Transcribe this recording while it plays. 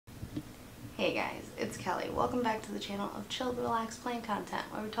Hey guys, it's Kelly. Welcome back to the channel of chilled, relaxed plant content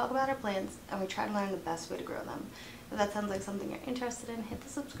where we talk about our plants and we try to learn the best way to grow them. If that sounds like something you're interested in, hit the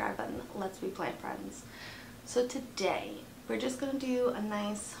subscribe button. Let's be plant friends. So today, we're just going to do a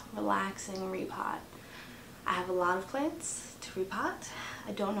nice, relaxing repot. I have a lot of plants to repot.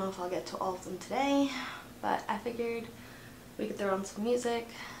 I don't know if I'll get to all of them today, but I figured we could throw on some music,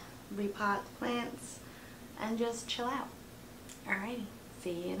 repot plants, and just chill out. Alrighty,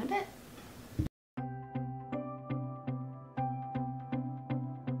 see you in a bit.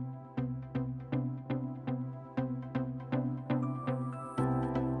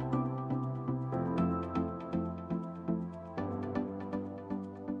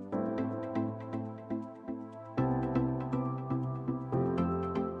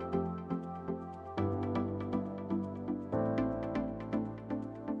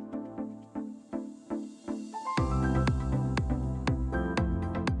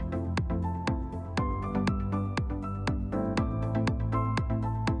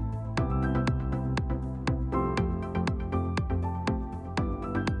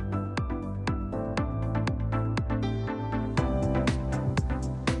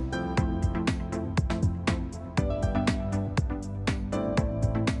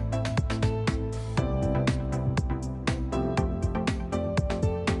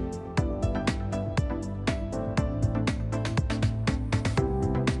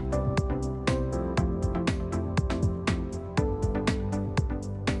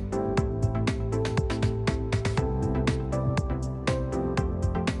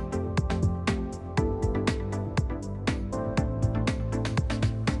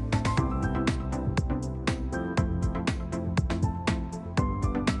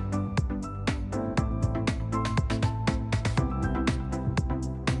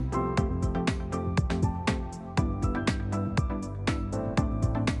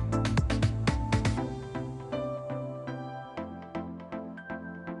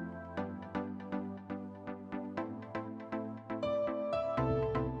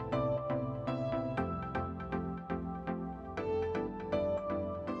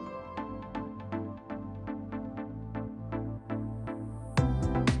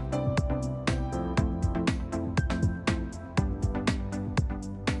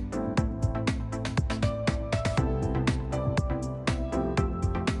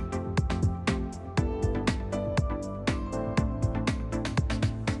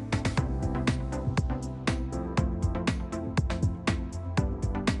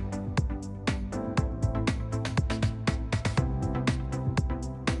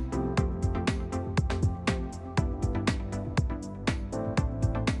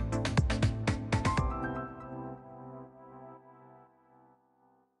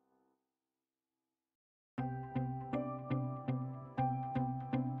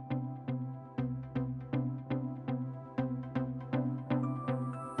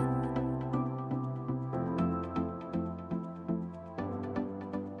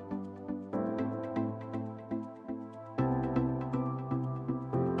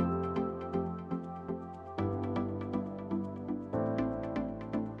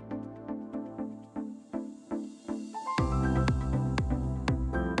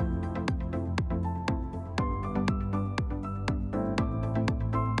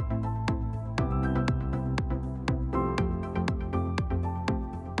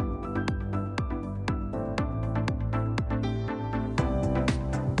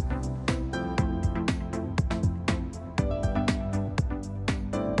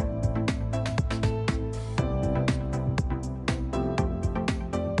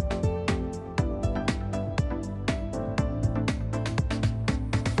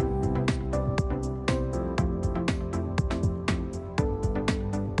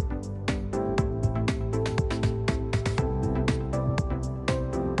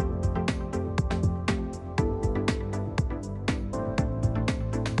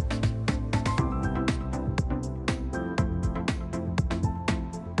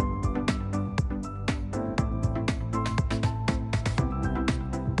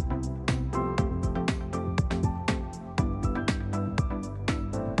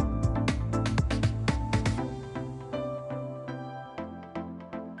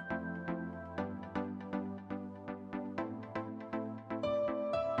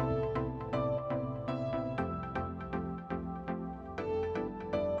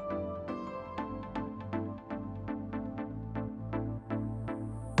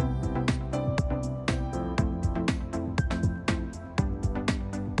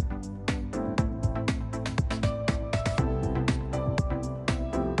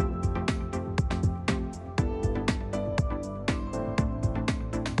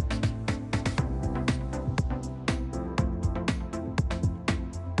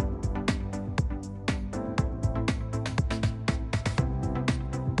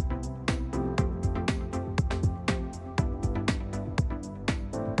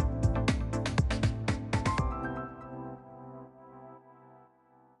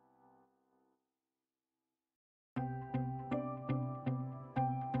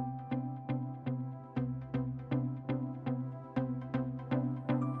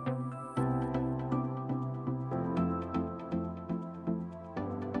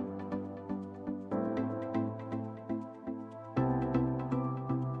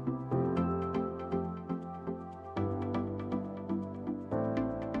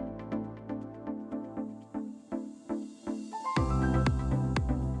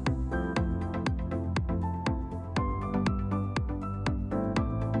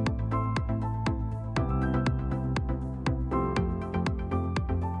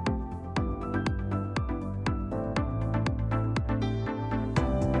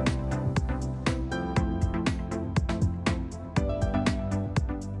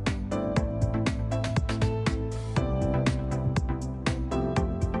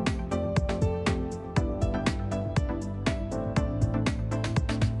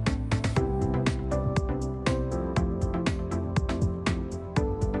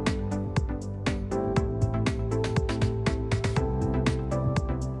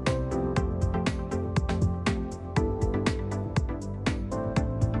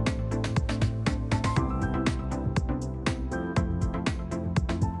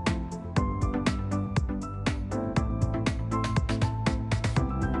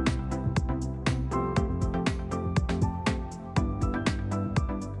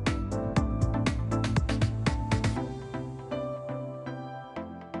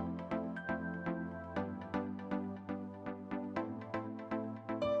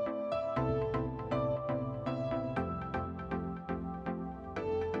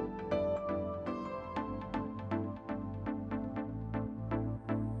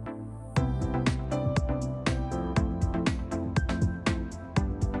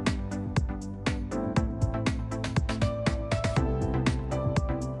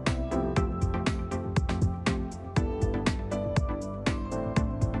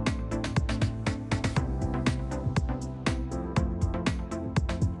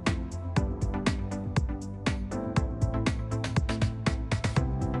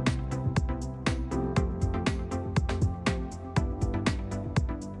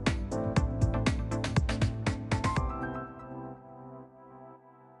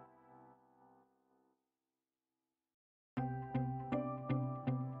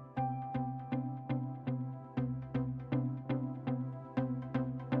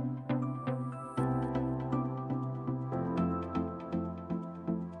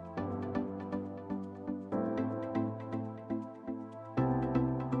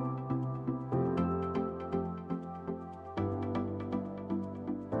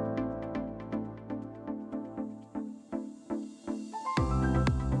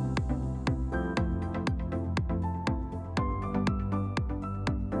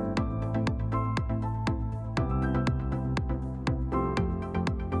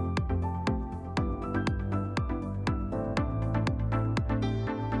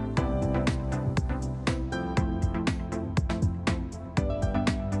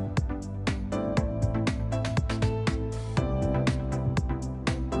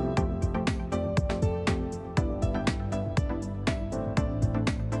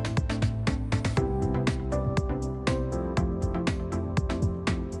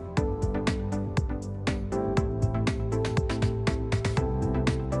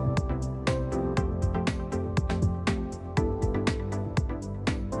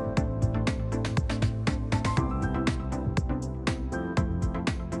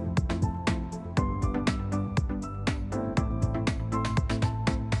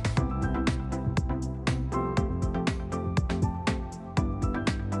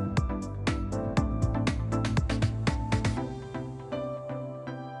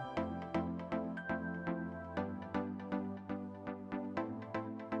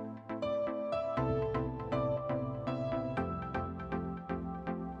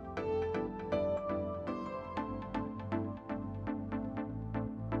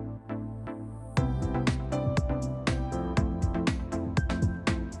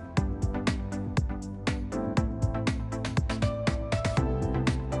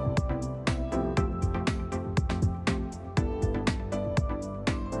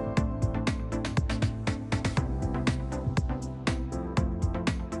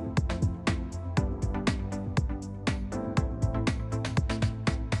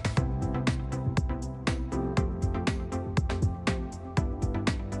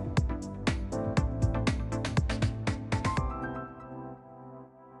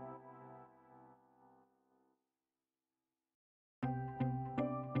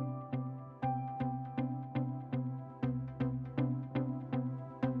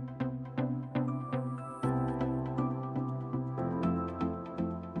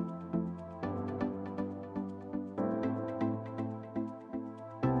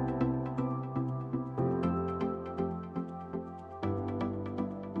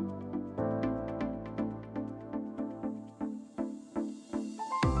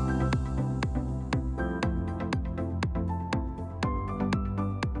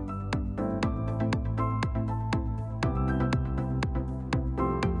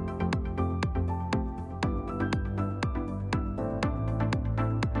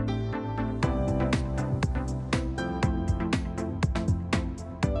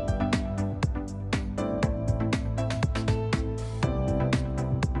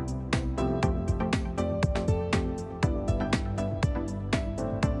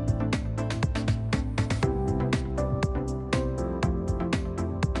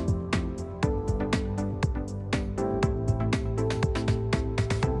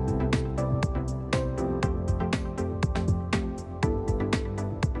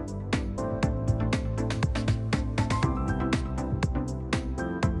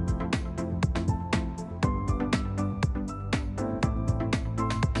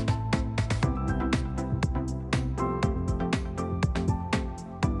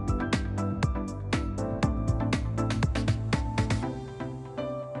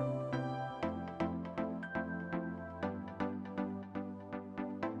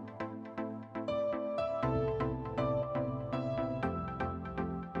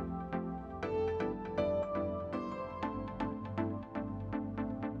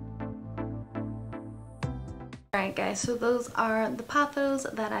 Alright guys, so those are the pothos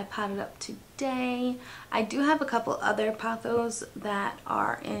that I potted up today. I do have a couple other pothos that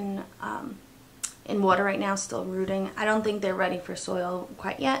are in water right now, still rooting. I don't think they're ready for soil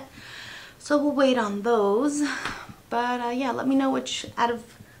quite yet, so we'll wait on those. But yeah, let me know which out of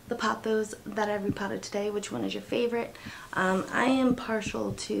the pothos that I repotted today, which one is your favorite. I am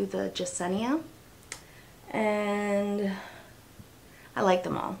partial to the Jasenia, and I like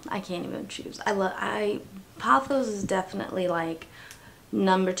them all. I can't even choose. Pothos is definitely like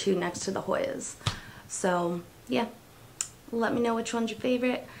number 2 next to the Hoyas. So yeah, let me know which one's your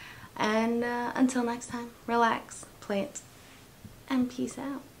favorite. And until next time, relax, plant, and peace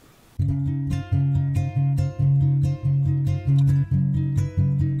out.